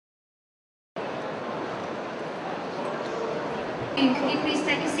Can you please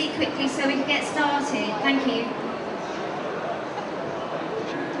take a seat quickly so we can get started? Thank you.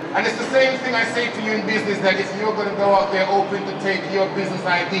 And it's the same thing I say to you in business, that if you're going to go out there open to take your business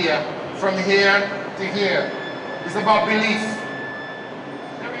idea from here to here, it's about belief.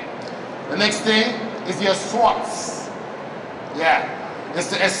 The next thing is your SWOTs. Yeah. It's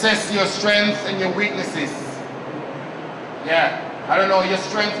to assess your strengths and your weaknesses. Yeah. I don't know, your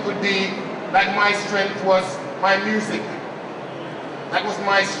strength could be, like my strength was my music. That was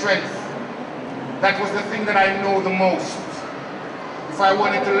my strength. That was the thing that I know the most. If I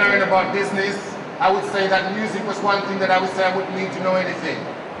wanted to learn about business, I would say that music was one thing that I would say I wouldn't need to know anything.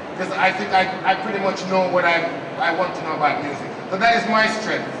 Because I think I pretty much know what I want to know about music. So that is my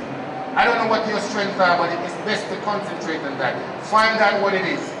strength. I don't know what your strengths are, but it's best to concentrate on that. Find out what it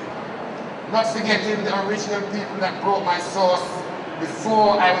is. Not forgetting the original people that brought my sauce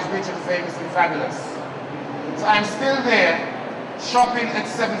before I was rich and famous and fabulous. So I'm still there, shopping at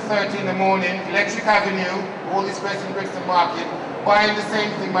 7:30 in the morning, Electric Avenue, all this place in Brixton Market, buying the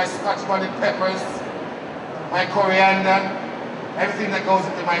same thing, my Scotch bonnet peppers, my coriander, everything that goes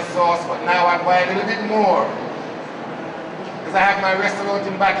into my sauce, but now I buy a little bit more. Because I have my restaurant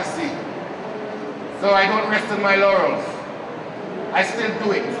in Battersea. So I don't rest on my laurels. I still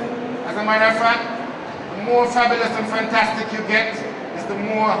do it. As a matter of fact, the more fabulous and fantastic you get, is the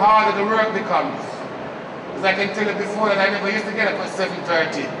more harder the work becomes. Because I can tell you before that I never used to get up at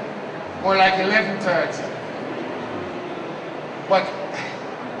 7:30, more like 11:30. But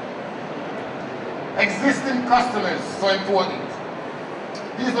existing customers, so important.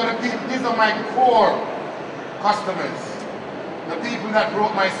 These are the people, these are my core customers. The people that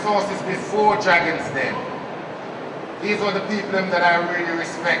brought my sauces before Dragon's Den. These are the people that I really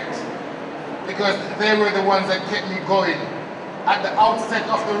respect. Because they were the ones that kept me going. At the outset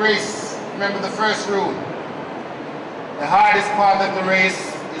of the race, remember the first rule. The hardest part of the race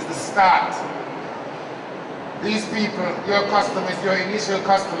is the start. These people, your customers, your initial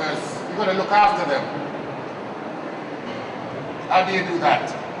customers, you've got to look after them. How do you do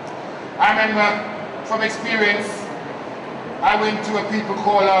that? I remember from experience, I went to a people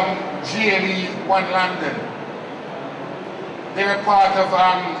called GLE One London. They were part of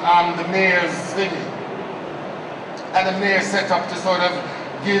the mayor's thing. And the mayor set up to sort of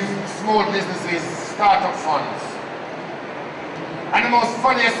give small businesses startup funds. And the most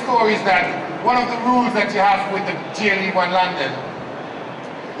funniest story is that one of the rules that you have with the GLE One London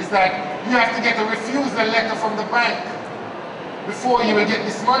is that you have to get a refusal letter from the bank before you will get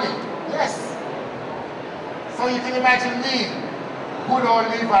this money. Yes. So you can imagine me, good old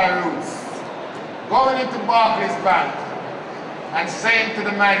Levi roots, going into Barclays Bank and saying to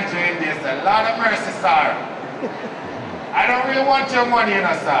the manager in there, "A lot of mercy, sir. I don't really want your money, you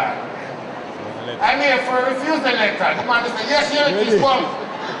know, sir. I'm here for a refusal letter." The man said, "Yes, here it is, come.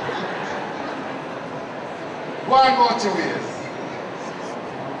 Go and go 2 years."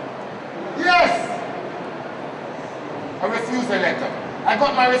 Yes! A refusal letter. I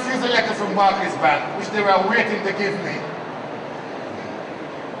got my refusal letter from Barclays Bank, which they were waiting to give me.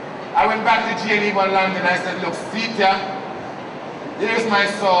 I went back to GLE One London and I said, "Look, Sita, here's my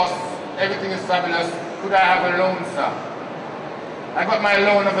sauce, everything is fabulous. Could I have a loan, sir?" I got my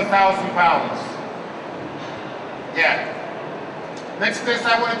loan of £1,000. Yeah. Next place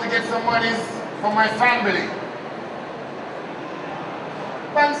I wanted to get some money from my family.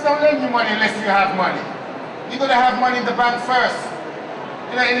 Banks don't lend you money unless you have money. You gotta have money in the bank first.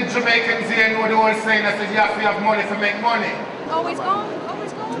 You know, any Jamaicans here know the old saying that says you have to have money to make money. Always gone,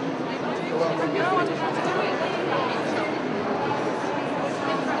 always gone.